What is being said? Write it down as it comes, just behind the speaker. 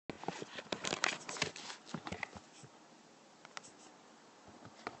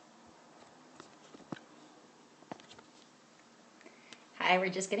We're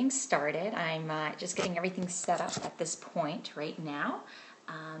just getting started. I'm just getting everything set up at this point right now.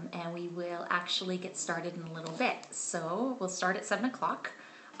 And we will actually get started in a little bit. So we'll start at 7 o'clock.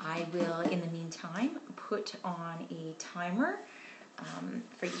 I will, in the meantime, put on a timer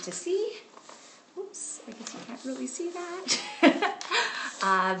for you to see. Oops, I guess you can't really see that.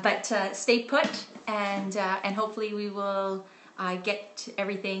 But stay put, and hopefully we will get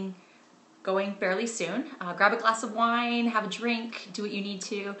everything going fairly soon. Grab a glass of wine, have a drink, do what you need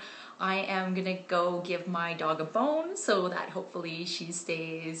to. I am gonna go give my dog a bone so that hopefully she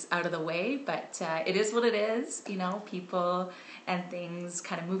stays out of the way, but it is what it is, you know, people and things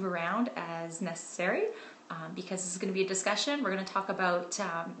kind of move around as necessary. Because this is going to be a discussion. We're going to talk about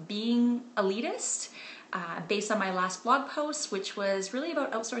being elitist based on my last blog post, which was really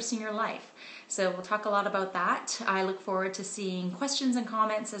about outsourcing your life. So we'll talk a lot about that. I look forward to seeing questions and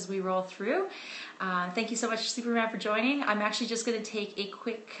comments as we roll through. Thank you so much, Superman, for joining. I'm actually just going to take a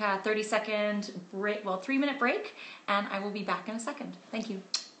quick 30-second break, well, 3-minute break, and I will be back in a second. Thank you.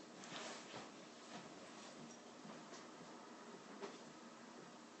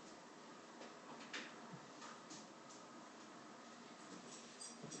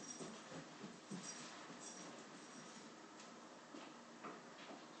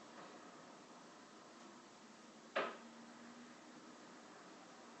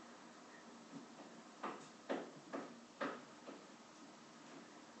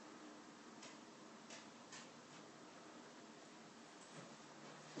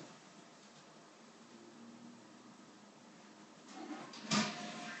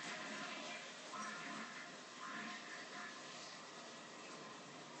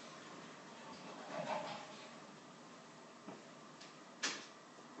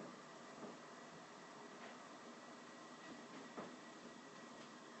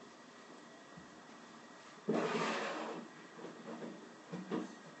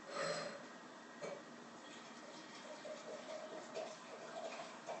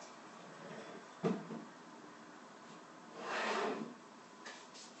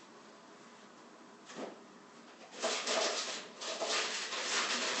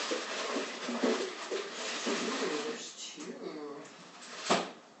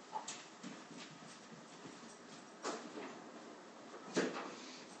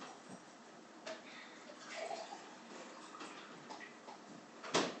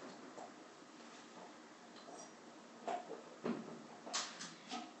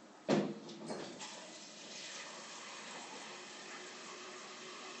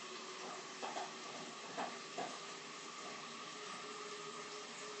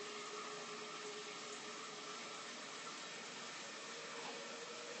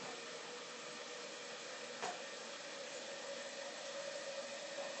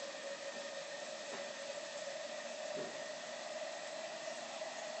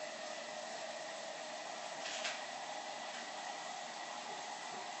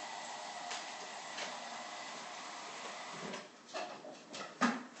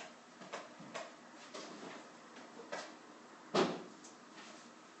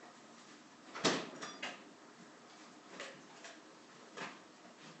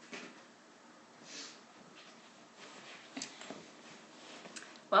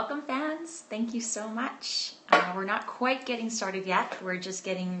 Welcome, fans. Thank you so much. We're not quite getting started yet. We're just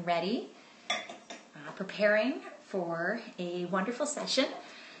getting ready, preparing for a wonderful session.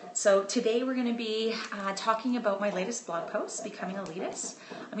 So today we're going to be talking about my latest blog post, Becoming Elitist.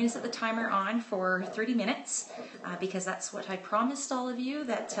 I'm going to set the timer on for 30 minutes because that's what I promised all of you,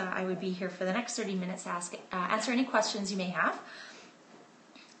 that I would be here for the next 30 minutes to answer any questions you may have.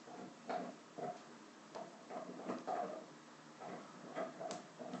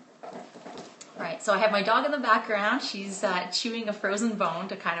 Right, so I have my dog in the background. She's chewing a frozen bone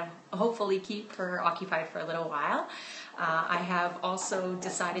to kind of hopefully keep her occupied for a little while. I have also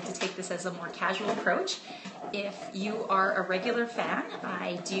decided to take this as a more casual approach. If you are a regular fan,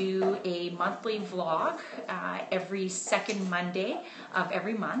 I do a monthly vlog every second Monday of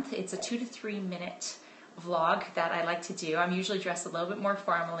every month. It's a 2 to 3 minute vlog that I like to do. I'm usually dressed a little bit more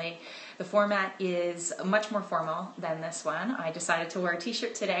formally. The format is much more formal than this one. I decided to wear a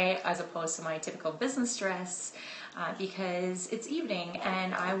t-shirt today as opposed to my typical business dress because it's evening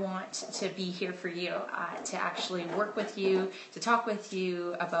and I want to be here for you, to actually work with you, to talk with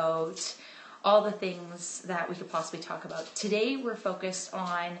you about all the things that we could possibly talk about. Today we're focused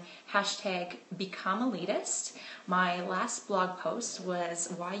on hashtag Become Elitist. My last blog post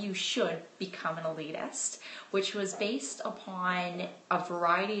was why you should become an elitist, which was based upon a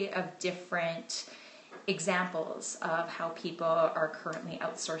variety of different examples of how people are currently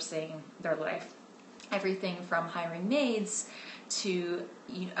outsourcing their life. everything from hiring maids to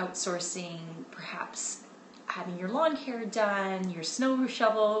outsourcing, perhaps having your lawn care done, your snow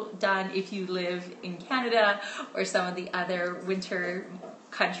shovel done if you live in Canada or some of the other winter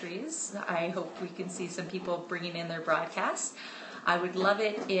countries. I hope we can see some people bringing in their broadcasts. I would love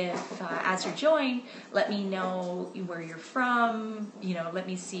it if, as you join, let me know where you're from, let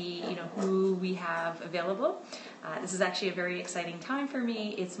me see, who we have available. This is actually a very exciting time for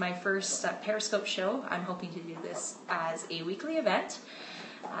me. It's my first Periscope show. I'm hoping to do this as a weekly event.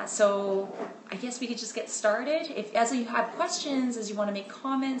 So I guess we could just get started. As you have questions, as you want to make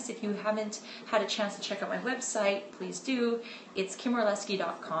comments, if you haven't had a chance to check out my website, please do. It's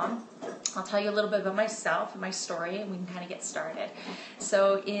kimorlesky.com. I'll tell you a little bit about myself and my story, and we can kind of get started.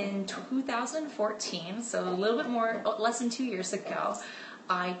 So in 2014, so a little bit less than 2 years ago,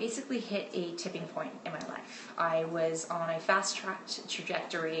 I basically hit a tipping point in my life. I was on a fast-tracked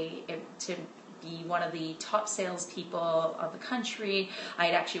trajectory to be one of the top salespeople of the country. I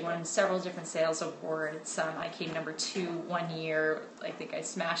had actually won several different sales awards. I came number 2 1 year. I think I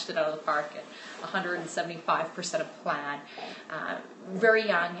smashed it out of the park at 175% of plan. Very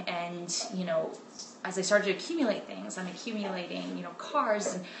young, and as I started to accumulate things, I'm accumulating,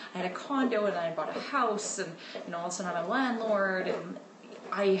 cars, and I had a condo, and I bought a house, and all of a sudden I'm a landlord, and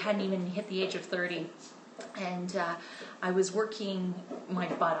I hadn't even hit the age of 30. And I was working my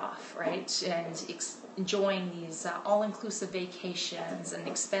butt off, right, and enjoying these all-inclusive vacations and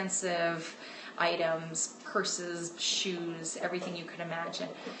expensive items, purses, shoes, everything you could imagine.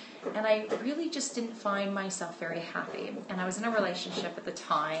 And I really just didn't find myself very happy. And I was in a relationship at the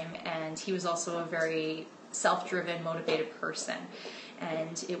time, and he was also a very self-driven, motivated person.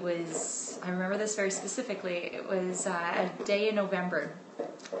 And it was, I remember this very specifically, it was a day in November.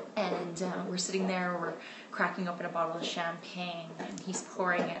 And we're sitting there, we're cracking open a bottle of champagne, and he's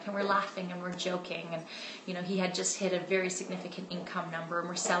pouring it, and we're laughing and we're joking, and he had just hit a very significant income number, and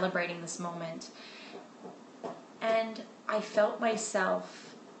we're celebrating this moment. And I felt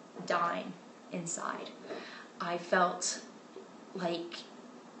myself dying inside. I felt like,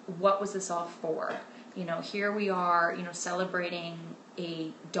 what was this all for? Here we are, celebrating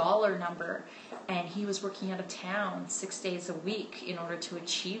a dollar number, and he was working out of town 6 days a week in order to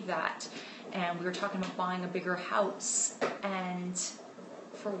achieve that. And we were talking about buying a bigger house, and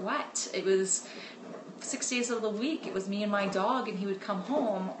for what? It was 6 days of the week. It was me and my dog, and he would come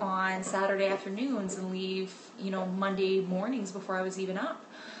home on Saturday afternoons and leave, Monday mornings before I was even up.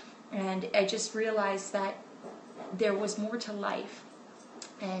 And I just realized that there was more to life.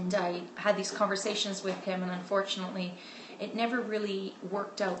 And I had these conversations with him, and unfortunately, it never really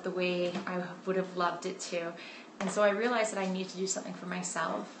worked out the way I would have loved it to. And so I realized that I needed to do something for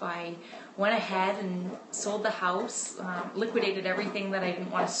myself. I went ahead and sold the house, liquidated everything that I didn't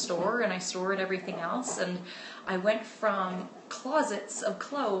want to store, and I stored everything else. And I went from closets of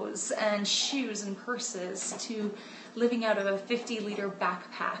clothes and shoes and purses to living out of a 50-liter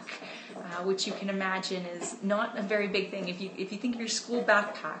backpack, which you can imagine is not a very big thing. If you think of your school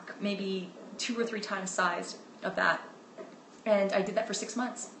backpack, maybe 2 or 3 times size of that. And I did that for 6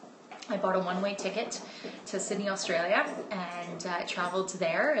 months. I bought a one-way ticket to Sydney, Australia, and traveled to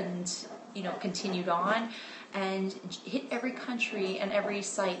there, and continued on, and hit every country and every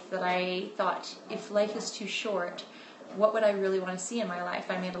site that I thought, if life is too short, what would I really want to see in my life?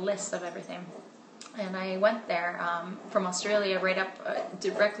 I made a list of everything. And I went there from Australia right up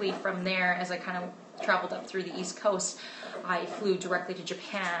directly from there. As I kind of traveled up through the East Coast, I flew directly to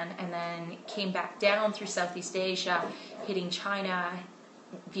Japan, and then came back down through Southeast Asia, hitting China,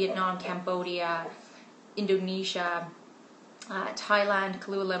 Vietnam, Cambodia, Indonesia, Thailand,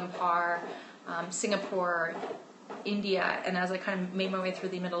 Kuala Lumpur, Singapore, India. And as I kind of made my way through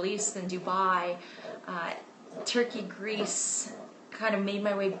the Middle East and Dubai, Turkey, Greece, kind of made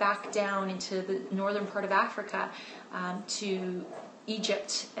my way back down into the northern part of Africa, to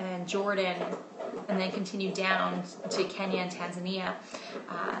Egypt and Jordan, and then continued down to Kenya and Tanzania.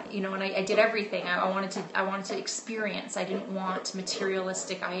 And I did everything. I wanted to experience. I didn't want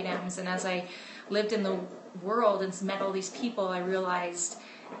materialistic items. And as I lived in the world and met all these people, I realized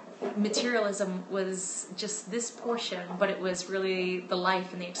materialism was just this portion, but it was really the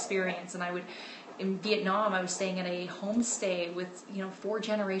life and the experience. And in Vietnam, I was staying at a homestay with 4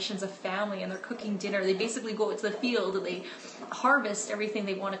 generations of family, and they're cooking dinner. They basically go out to the field and they harvest everything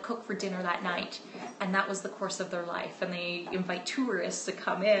they want to cook for dinner that night, and that was the course of their life. And they invite tourists to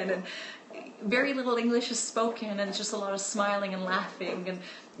come in, and very little English is spoken, and just a lot of smiling and laughing and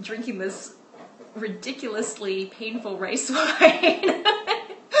drinking this ridiculously painful rice wine.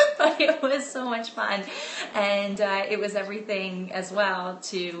 But it was so much fun, and it was everything as well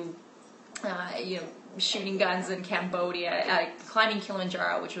to shooting guns in Cambodia, climbing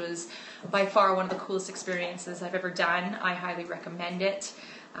Kilimanjaro, which was by far one of the coolest experiences I've ever done. I highly recommend it.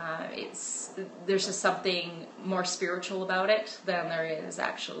 There's just something more spiritual about it than there is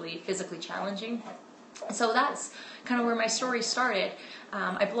actually physically challenging. So that's kind of where my story started.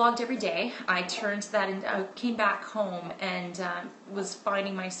 I blogged every day. I turned that and I came back home and was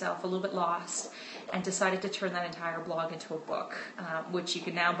finding myself a little bit lost, and decided to turn that entire blog into a book, which you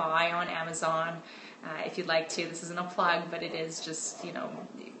can now buy on Amazon if you'd like to. This isn't a plug, but it is just,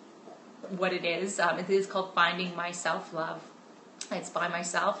 what it is. It is called Finding My Self-Love. It's by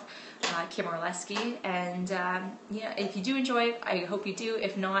myself, Kim Orlesky, and if you do enjoy it, I hope you do.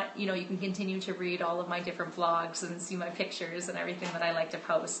 If not, you can continue to read all of my different blogs and see my pictures and everything that I like to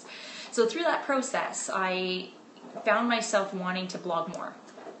post. So through that process, I found myself wanting to blog more.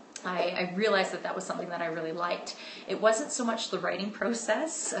 I realized that was something that I really liked. It wasn't so much the writing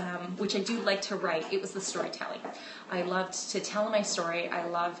process, which I do like to write. It was the storytelling. I loved to tell my story. I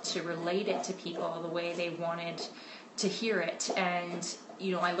loved to relate it to people the way they wanted to hear it. And,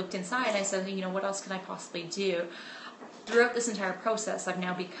 I looked inside and I said, what else can I possibly do? Throughout this entire process, I've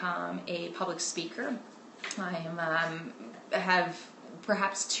now become a public speaker. I have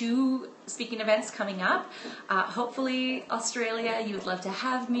perhaps 2 speaking events coming up. Hopefully Australia, you would love to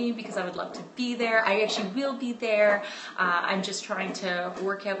have me because I would love to be there. I actually will be there. I'm just trying to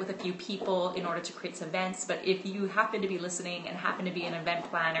work out with a few people in order to create some events. But if you happen to be listening and happen to be an event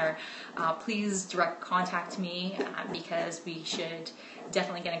planner, please direct contact me because we should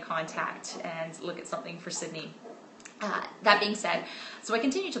definitely get in contact and look at something for Sydney. That being said, so I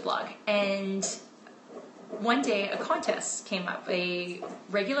continue to blog, and one day a contest came up. A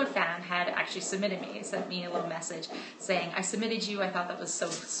regular fan had actually submitted me, sent me a little message saying, I submitted you, I thought that was so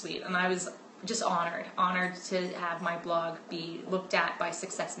sweet. And I was just honored to have my blog be looked at by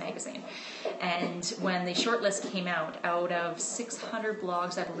Success Magazine. And when the shortlist came out of 600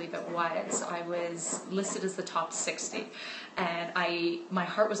 blogs, I believe it was, I was listed as the top 60. And my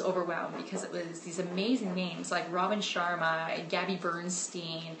heart was overwhelmed because it was these amazing names like Robin Sharma, Gabby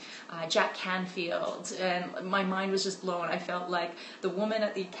Bernstein, Jack Canfield, and my mind was just blown. I felt like the woman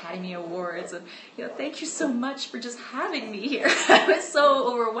at the Academy Awards, and thank you so much for just having me here. I was so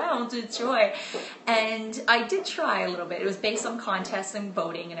overwhelmed with joy, and I did try a little bit. It was based on contests and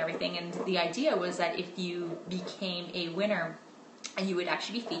voting and everything, and the idea was that if you became a winner, and you would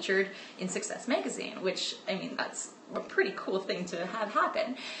actually be featured in Success Magazine, which, that's a pretty cool thing to have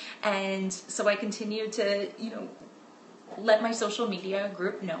happen. And so I continued to, let my social media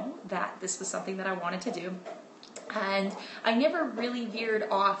group know that this was something that I wanted to do. And I never really veered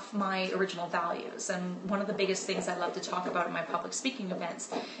off my original values. And one of the biggest things I love to talk about in my public speaking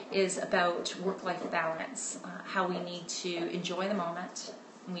events is about work-life balance, how we need to enjoy the moment.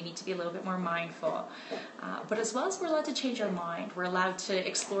 We need to be a little bit more mindful. But as well as we're allowed to change our mind, we're allowed to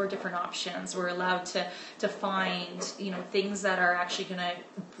explore different options. We're allowed to find, things that are actually going to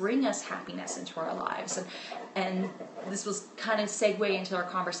bring us happiness into our lives. And this was kind of segue into our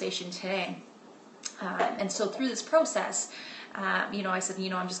conversation today. And so through this process, I said,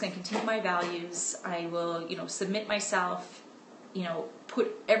 I'm just going to continue my values. I will, submit myself,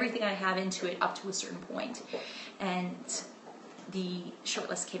 put everything I have into it up to a certain point. And the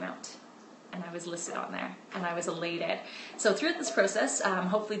shortlist came out, and I was listed on there, and I was elated. So through this process,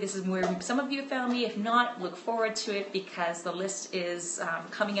 hopefully this is where some of you found me. If not, look forward to it because the list is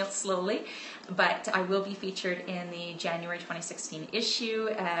coming out slowly, but I will be featured in the January 2016 issue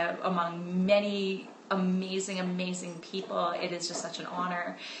among many amazing people. It is just such an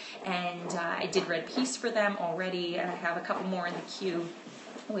honor, and I did read piece for them already, and I have a couple more in the queue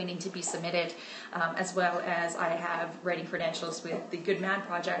waiting to be submitted, as well as I have writing credentials with the Good Man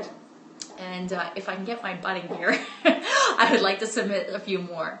Project. And if I can get my butt in here, I would like to submit a few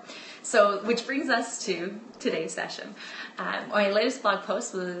more. So, which brings us to today's session. My latest blog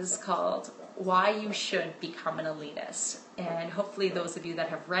post was called Why You Should Become an Elitist. And hopefully those of you that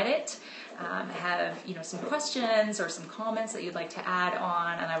have read it have some questions or some comments that you'd like to add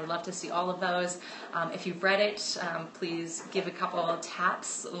on, and I would love to see all of those. If you've read it, please give a couple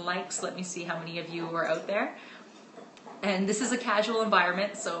taps, likes. Let me see how many of you are out there. And this is a casual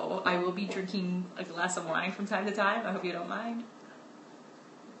environment, so I will be drinking a glass of wine from time to time. I hope you don't mind.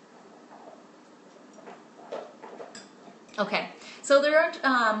 Okay, so there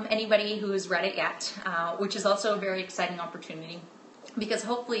aren't anybody who has read it yet, which is also a very exciting opportunity. Because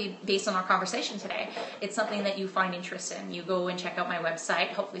hopefully, based on our conversation today, it's something that you find interest in. You go and check out my website,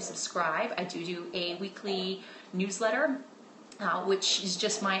 hopefully subscribe. I do a weekly newsletter which is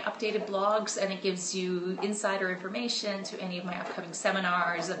just my updated blogs, and it gives you insider information to any of my upcoming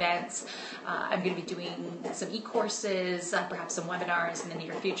seminars, events. I'm going to be doing some e-courses, perhaps some webinars in the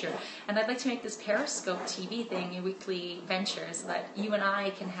near future. And I'd like to make this Periscope TV thing a weekly venture so that you and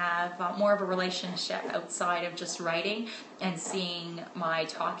I can have more of a relationship outside of just writing and seeing my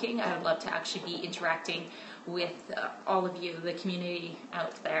talking. I would love to actually be interacting with all of you, the community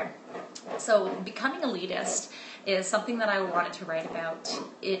out there. So becoming elitist is something that I wanted to write about.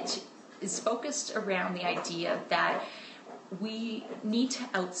 It is focused around the idea that we need to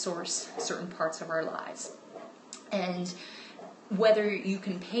outsource certain parts of our lives. And whether you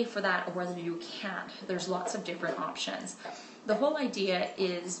can pay for that or whether you can't, there's lots of different options. The whole idea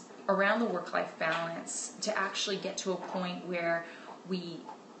is around the work-life balance to actually get to a point where we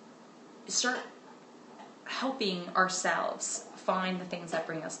start helping ourselves find the things that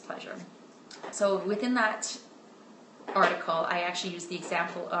bring us pleasure. So within that article, I actually use the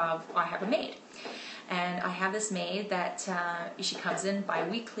example of I have a maid. And I have this maid that she comes in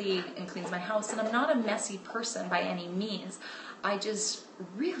bi-weekly and cleans my house. And I'm not a messy person by any means. I just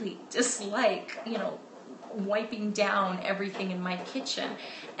really dislike, wiping down everything in my kitchen.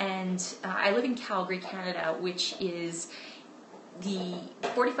 And I live in Calgary, Canada, which is the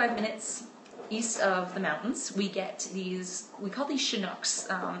 45 minutes east of the mountains. We get these, we call these Chinooks,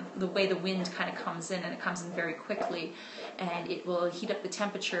 the way the wind kind of comes in, and it comes in very quickly, and it will heat up the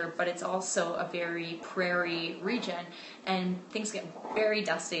temperature, but it's also a very prairie region, and things get very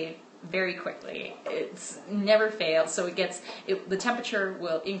dusty very quickly. It's never fails, so the temperature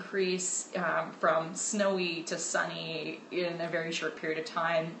will increase from snowy to sunny in a very short period of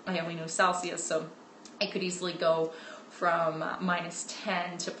time. I only know Celsius, so it could easily go from minus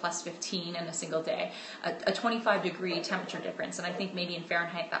 10 to plus 15 in a single day, a 25-degree temperature difference. And I think maybe in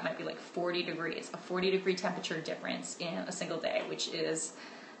Fahrenheit that might be like 40 degrees, a 40-degree temperature difference in a single day, which is,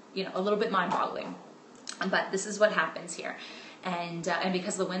 a little bit mind-boggling. But this is what happens here. And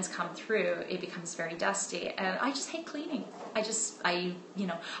because the winds come through, it becomes very dusty. And I just hate cleaning. I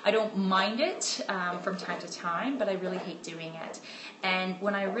don't mind it from time to time, but I really hate doing it. And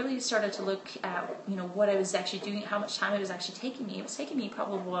when I really started to look at, what I was actually doing, how much time it was actually taking me, it was taking me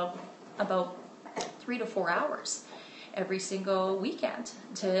probably about 3 to 4 hours every single weekend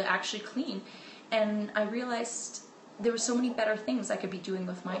to actually clean. And I realized there were so many better things I could be doing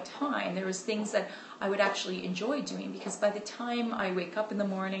with my time. There was things that I would actually enjoy doing, because by the time I wake up in the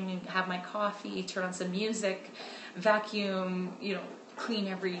morning and have my coffee, turn on some music, vacuum, clean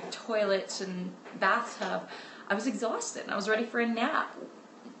every toilet and bathtub, I was exhausted and I was ready for a nap.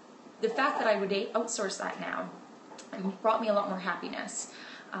 The fact that I would outsource that now brought me a lot more happiness.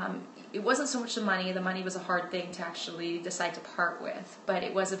 It wasn't so much the money. The money was a hard thing to actually decide to part with, but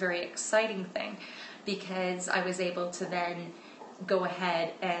it was a very exciting thing, because I was able to then go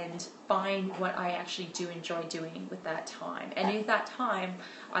ahead and find what I actually do enjoy doing with that time. And at that time,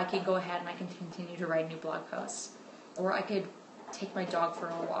 I could go ahead and I can continue to write new blog posts, or I could take my dog for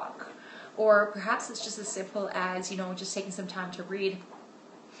a walk, or perhaps it's just as simple as, just taking some time to read.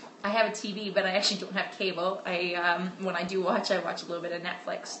 I have a TV, but I actually don't have cable. When I do watch, I watch a little bit of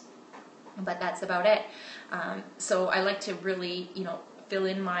Netflix, but that's about it. So I like to really, fill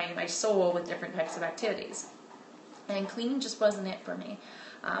in my soul with different types of activities. And cleaning just wasn't it for me.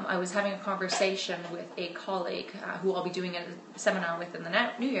 I was having a conversation with a colleague who I'll be doing a seminar with in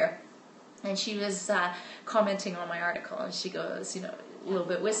the new year, and she was commenting on my article, and she goes, a little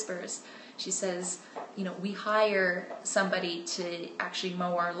bit whispers, she says, we hire somebody to actually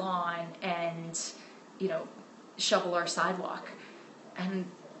mow our lawn and, shovel our sidewalk. And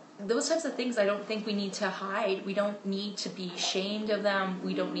those types of things I don't think we need to hide. We don't need to be ashamed of them.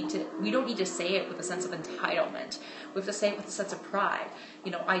 We don't need to say it with a sense of entitlement. We have to say it with a sense of pride.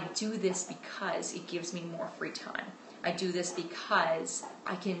 I do this because it gives me more free time. I do this because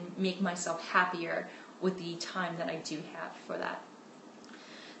I can make myself happier with the time that I do have for that.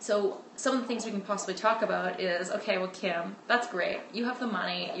 So some of the things we can possibly talk about is, okay, well, Kim, that's great. You have the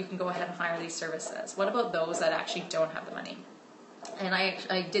money. You can go ahead and hire these services. What about those that actually don't have the money? And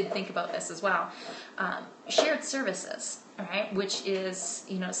I did think about this as well. Shared services, all right, which is,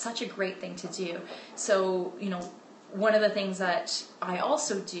 such a great thing to do. So, one of the things that I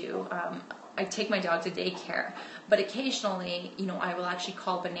also do, I take my dog to daycare, but occasionally, I will actually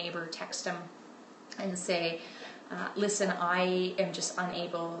call up a neighbor, text him, and say, listen, I am just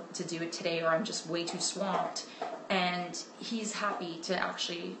unable to do it today, or I'm just way too swamped. And he's happy to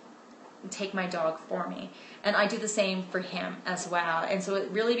actually take my dog for me. And I do the same for him as well. And so it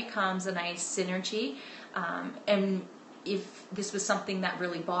really becomes a nice synergy. And if this was something that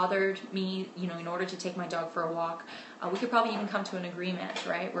really bothered me, in order to take my dog for a walk, we could probably even come to an agreement,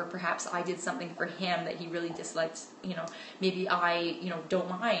 right? Where perhaps I did something for him that he really disliked, maybe I, don't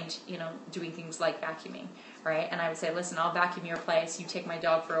mind, doing things like vacuuming, right? And I would say, listen, I'll vacuum your place, you take my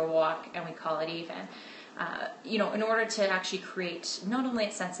dog for a walk, and we call it even. In order to actually create not only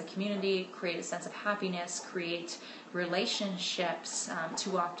a sense of community, create a sense of happiness, create relationships.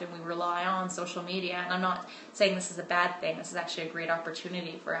 Too often we rely on social media, and I'm not saying this is a bad thing. This is actually a great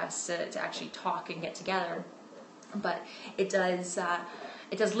opportunity for us to actually talk and get together. But it does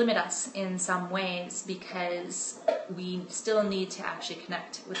limit us in some ways, because we still need to actually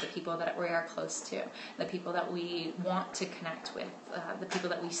connect with the people that we are close to, the people that we want to connect with, the people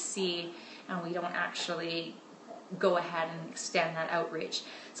that we see, and we don't actually go ahead and extend that outreach.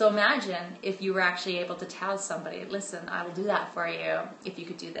 So imagine if you were actually able to tell somebody, listen, I will do that for you if you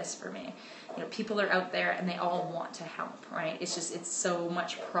could do this for me. People are out there and they all want to help, right? It's so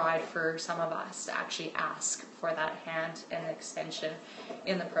much pride for some of us to actually ask for that hand and extension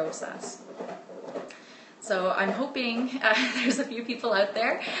in the process. So I'm hoping there's a few people out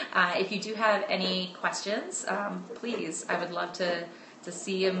there. If you do have any questions, please, I would love to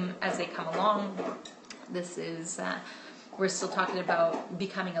see them as they come along. This is, we're still talking about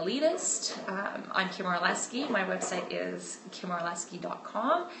becoming elitist. I'm Kim Orlesky. My website is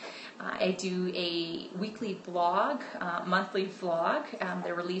kimorlesky.com. I do a weekly blog, monthly vlog.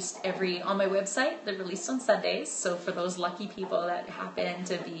 They're released on my website. They're released on Sundays. So for those lucky people that happen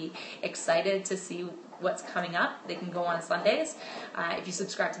to be excited to see what's coming up, they can go on Sundays. If you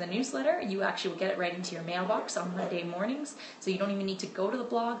subscribe to the newsletter, you actually will get it right into your mailbox on Monday mornings. So you don't even need to go to the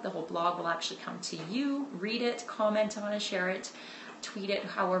blog. The whole blog will actually come to you. Read it, comment on it, share it, tweet it,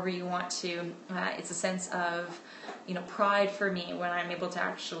 however you want to. It's a sense of pride for me when I'm able to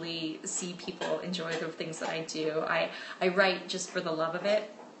actually see people enjoy the things that I do. I write just for the love of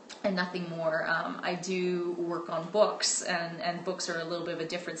it and nothing more. I do work on books, and books are a little bit of a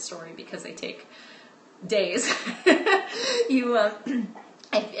different story because they take days. If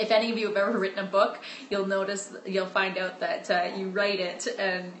any of you have ever written a book, you'll find out that you write it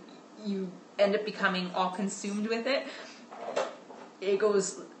and you end up becoming all consumed with it. It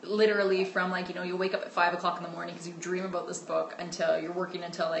goes literally from you wake up at 5 o'clock in the morning because you dream about this book until you're working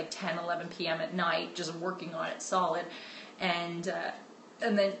until 10, 11 p.m. at night, just working on it solid. And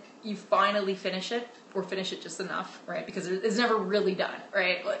then you finally finish it, or finish it just enough, right? Because it's never really done,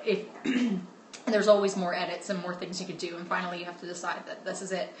 right? And there's always more edits and more things you could do, and finally you have to decide that this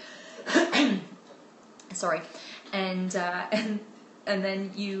is it. Sorry. And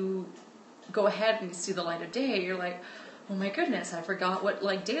then you go ahead and you see the light of day. You're like, oh my goodness, I forgot what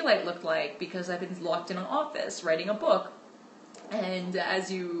daylight looked like because I've been locked in an office writing a book. And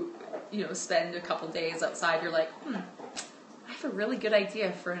as you spend a couple days outside, you're like, I have a really good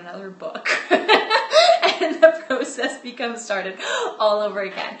idea for another book. And the process becomes started all over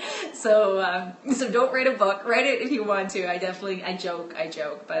again. So don't write a book. Write it if you want to. I joke,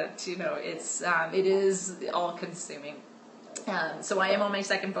 but it is all consuming. So I am on my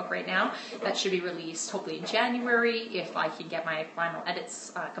second book right now. That should be released hopefully in January if I can get my final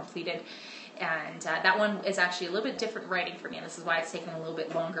edits completed. And that one is actually a little bit different writing for me, and this is why it's taken a little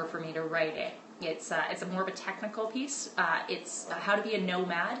bit longer for me to write it. It's a more of a technical piece. It's how to be a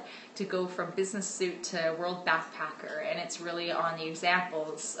nomad, to go from business suit to world backpacker, and it's really on the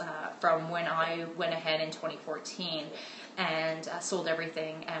examples from when I went ahead in 2014 and sold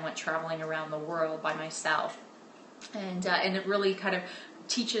everything and went traveling around the world by myself. And it really kind of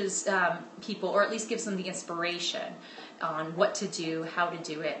teaches people, or at least gives them the inspiration on what to do, how to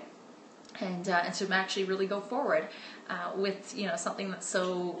do it, and to actually really go forward with something that's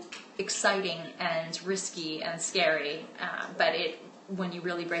so exciting and risky and scary. But when you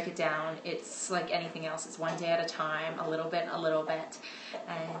really break it down, it's like anything else. It's one day at a time, a little bit,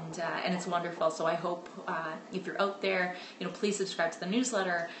 and it's wonderful. So I hope if you're out there, please subscribe to the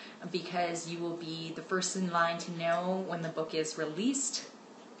newsletter, because you will be the first in line to know when the book is released.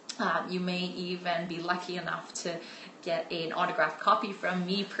 You may even be lucky enough to get an autographed copy from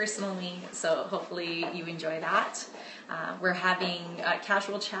me personally, so hopefully you enjoy that. We're having a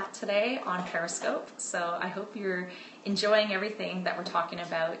casual chat today on Periscope, so I hope you're enjoying everything that we're talking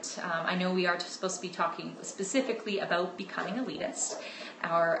about. I know we are supposed to be talking specifically about becoming elitist,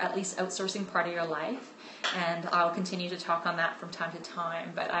 or at least outsourcing part of your life, and I'll continue to talk on that from time to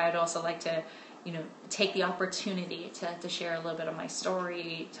time, but I would also like to take the opportunity to share a little bit of my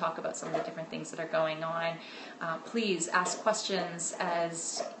story, talk about some of the different things that are going on. Please ask questions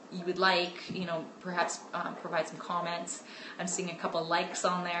as you would like, perhaps provide some comments. I'm seeing a couple likes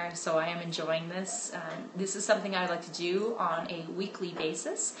on there, so I am enjoying this. This is something I like to do on a weekly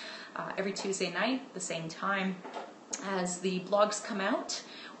basis, every Tuesday night, the same time as the blogs come out,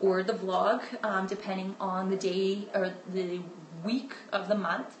 or the vlog, depending on the day or the week of the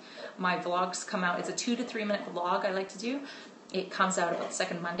month. My vlogs come out. It's a 2 to 3 minute vlog I like to do. It comes out about the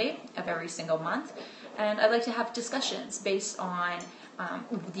second Monday of every single month. And I like to have discussions based on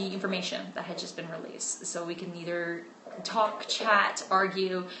the information that had just been released. So we can either talk, chat,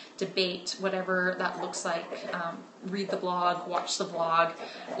 argue, debate, whatever that looks like. Read the blog, watch the blog.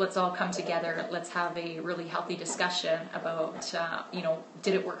 Let's all come together. Let's have a really healthy discussion about,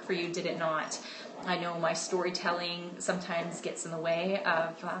 did it work for you? Did it not? I know my storytelling sometimes gets in the way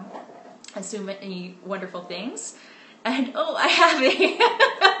of so many wonderful things. And I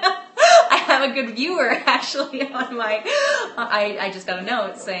have a good viewer actually on my. I just got a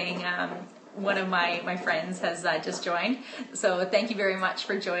note saying one of my friends has just joined. So thank you very much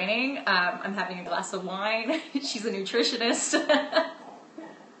for joining. I'm having a glass of wine. She's a nutritionist.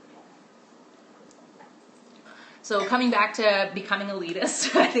 So coming back to becoming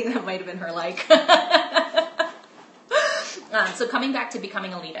elitist, I think that might have been her like. So coming back to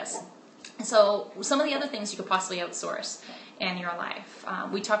becoming elitist. So some of the other things you could possibly outsource in your life.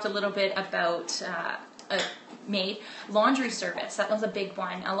 We talked a little bit about maid laundry service. That was a big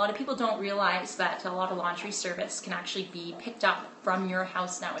one. A lot of people don't realize that a lot of laundry service can actually be picked up from your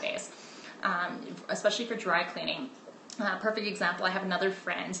house nowadays, especially for dry cleaning. Perfect example, I have another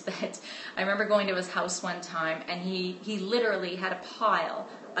friend that I remember going to his house one time, and he literally had a pile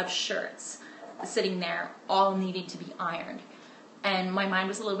of shirts sitting there all needing to be ironed. And my mind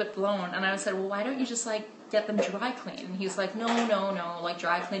was a little bit blown, and I said, well, why don't you just get them dry cleaned? And he's like, no,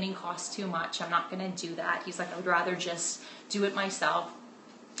 dry cleaning costs too much. I'm not going to do that. He's like, I would rather just do it myself.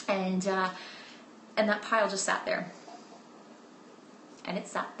 And that pile just sat there. And it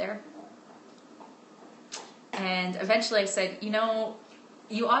sat there. And eventually I said,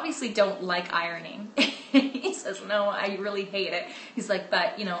 you obviously don't like ironing. He says, no, I really hate it. He's like,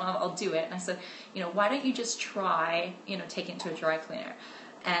 but, I'll do it. And I said, why don't you just try, taking it to a dry cleaner?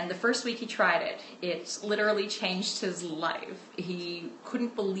 And the first week he tried it, it literally changed his life. He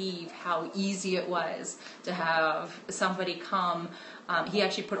couldn't believe how easy it was to have somebody come. He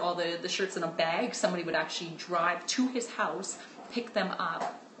actually put all the shirts in a bag. Somebody would actually drive to his house, pick them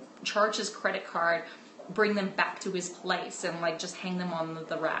up, charge his credit card, bring them back to his place, and just hang them on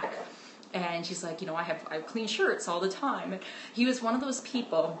the rack. And she's like, I have clean shirts all the time. And he was one of those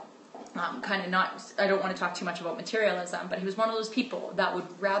people, I don't want to talk too much about materialism, but he was one of those people that would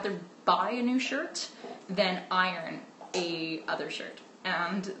rather buy a new shirt than iron a other shirt.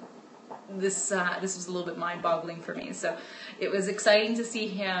 And this was a little bit mind-boggling for me. So it was exciting to see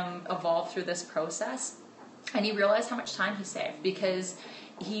him evolve through this process. And he realized how much time he saved, because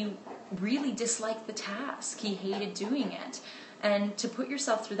he really disliked the task. He hated doing it. And to put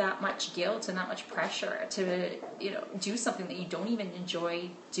yourself through that much guilt and that much pressure to do something that you don't even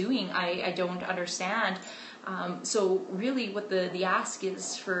enjoy doing, I don't understand. So really what the ask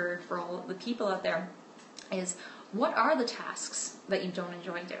is for all the people out there is, what are the tasks that you don't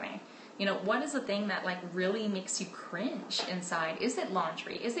enjoy doing? What is the thing that really makes you cringe inside? Is it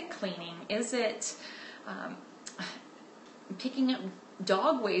laundry? Is it cleaning? Is it picking up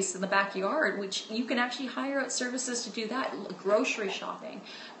dog waste in the backyard, which you can actually hire out services to do that? Grocery shopping.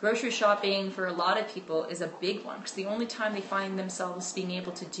 Grocery shopping for a lot of people is a big one, because the only time they find themselves being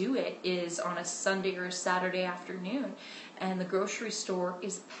able to do it is on a Sunday or a Saturday afternoon, and the grocery store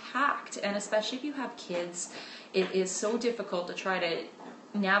is packed. And especially if you have kids, it is so difficult to try to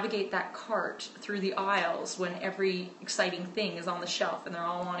navigate that cart through the aisles when every exciting thing is on the shelf and they're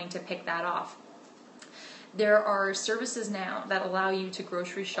all wanting to pick that off. There are services now that allow you to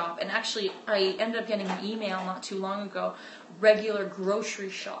grocery shop. And actually, I ended up getting an email not too long ago. Regular grocery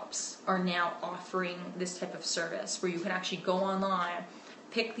shops are now offering this type of service, where you can actually go online,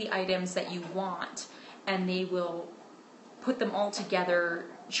 pick the items that you want, and they will put them all together,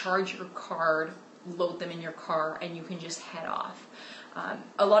 charge your card, load them in your car, and you can just head off.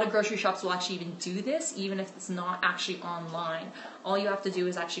 A lot of grocery shops will actually even do this, even if it's not actually online. All you have to do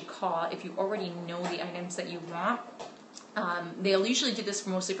is actually call if you already know the items that you want. They'll usually do this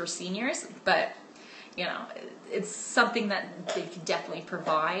mostly for seniors, but it's something that they can definitely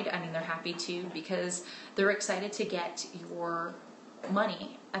provide. I mean, they're happy to, because they're excited to get your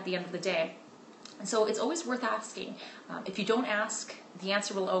money at the end of the day. And so it's always worth asking. If you don't ask, the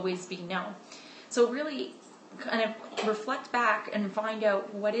answer will always be no. So really kind of reflect back and find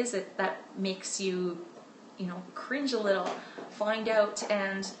out what is it that makes you, cringe a little. Find out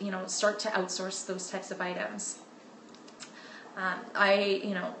and, start to outsource those types of items.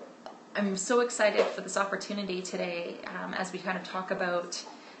 I'm so excited for this opportunity today as we kind of talk about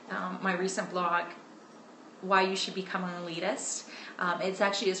my recent blog, Why You Should Become an Elitist.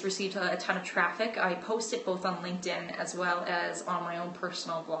 It's received a ton of traffic. I post it both on LinkedIn as well as on my own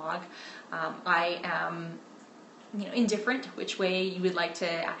personal blog. I am indifferent which way you would like to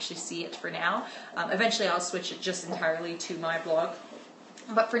actually see it for now. Eventually I'll switch it just entirely to my blog.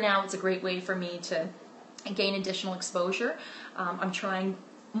 But for now, it's a great way for me to gain additional exposure. I'm trying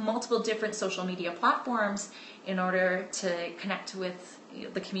multiple different social media platforms in order to connect with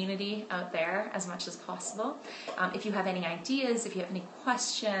the community out there as much as possible. If you have any ideas, if you have any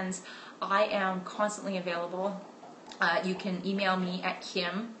questions, I am constantly available. You can email me at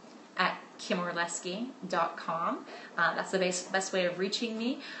kim@kimorlesky.com. That's the best way of reaching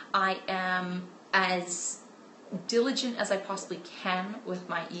me. I am as diligent as I possibly can with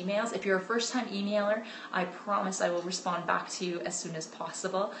my emails. If you're a first-time emailer, I promise I will respond back to you as soon as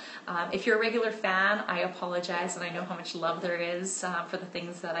possible. If you're a regular fan, I apologize, and I know how much love there is for the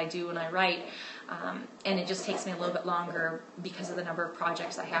things that I do and I write, and it just takes me a little bit longer because of the number of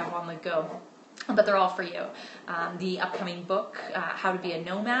projects I have on the go. But they're all for you. The upcoming book, How to Be a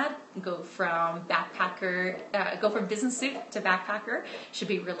Nomad, go from business suit to backpacker, should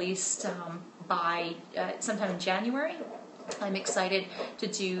be released by sometime in January. I'm excited to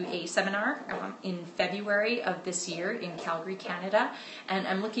do a seminar in February of this year in Calgary, Canada, and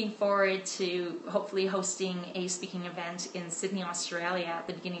I'm looking forward to hopefully hosting a speaking event in Sydney, Australia at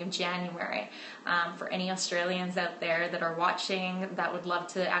the beginning of January. For any Australians out there that are watching that would love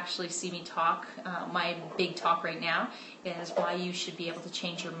to actually see me talk, my big talk right now is why you should be able to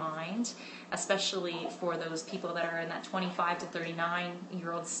change your mind, especially for those people that are in that 25 to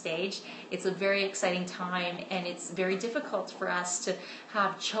 39-year-old stage. It's a very exciting time, and it's very difficult for us to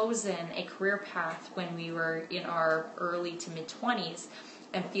have chosen a career path when we were in our early to mid-20s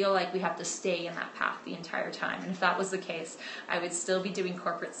and feel like we have to stay in that path the entire time. And if that was the case, I would still be doing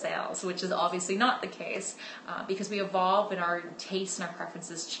corporate sales, which is obviously not the case because we evolve and our tastes and our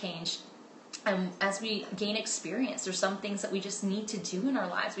preferences change. And as we gain experience, there's some things that we just need to do in our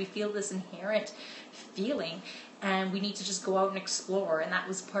lives. We feel this inherent feeling, and we need to just go out and explore. And that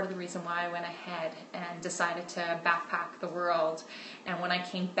was part of the reason why I went ahead and decided to backpack the world. And when I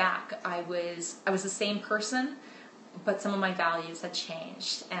came back, I was the same person, but some of my values had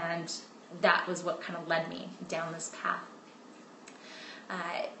changed, and that was what kind of led me down this path.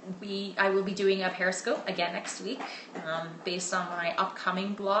 I will be doing a Periscope again next week based on my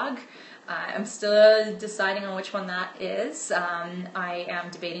upcoming blog. I'm still deciding on which one that is. I am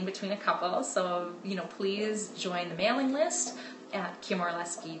debating between a couple, so please join the mailing list at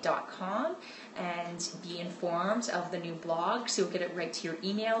kimorlesky.com and be informed of the new blog, so you'll get it right to your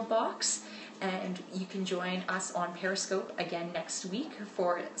email box. And you can join us on Periscope again next week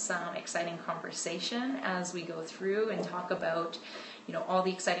for some exciting conversation as we go through and talk about all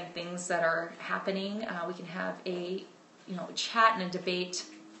the exciting things that are happening. We can have a chat and a debate.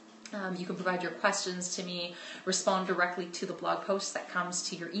 You can provide your questions to me, respond directly to the blog post that comes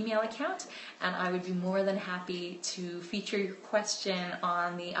to your email account, and I would be more than happy to feature your question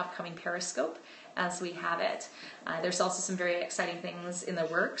on the upcoming Periscope as we have it. There's also some very exciting things in the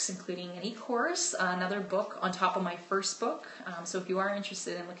works, including an e-course, another book on top of my first book. So if you are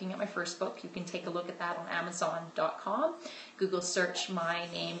interested in looking at my first book, you can take a look at that on Amazon.com. Google search my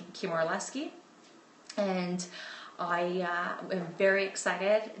name, Kim Orlesky, and I am very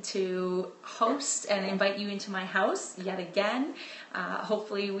excited to host and invite you into my house yet again.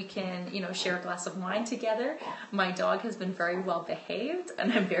 Hopefully we can, share a glass of wine together. My dog has been very well behaved,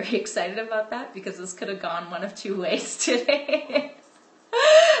 and I'm very excited about that because this could have gone one of two ways today.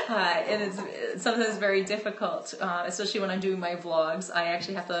 It is sometimes very difficult, especially when I'm doing my vlogs. I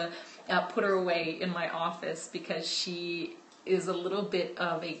actually have to put her away in my office because she is a little bit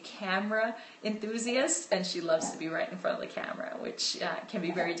of a camera enthusiast, and she loves to be right in front of the camera, which can be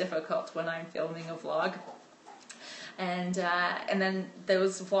very difficult when I'm filming a vlog. And then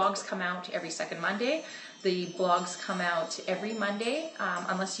those vlogs come out every second Monday. The blogs come out every Monday,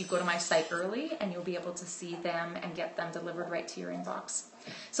 unless you go to my site early, and you'll be able to see them and get them delivered right to your inbox.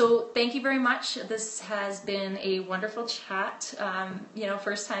 So thank you very much. This has been a wonderful chat.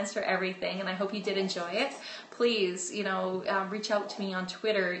 First times for everything, and I hope you did enjoy it. Please, reach out to me on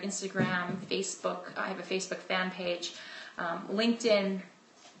Twitter, Instagram, Facebook. I have a Facebook fan page, LinkedIn.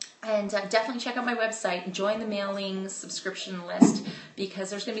 And definitely check out my website, join the mailing subscription list, because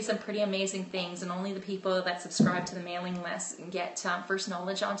there's going to be some pretty amazing things, and only the people that subscribe to the mailing list get first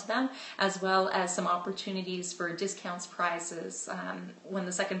knowledge onto them, as well as some opportunities for discounts, prizes. When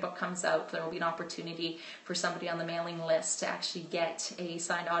the second book comes out, there will be an opportunity for somebody on the mailing list to actually get a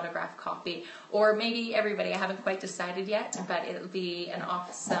signed autograph copy, or maybe everybody. I haven't quite decided yet, but it'll be an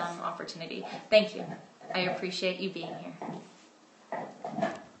awesome opportunity. Thank you. I appreciate you being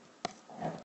here.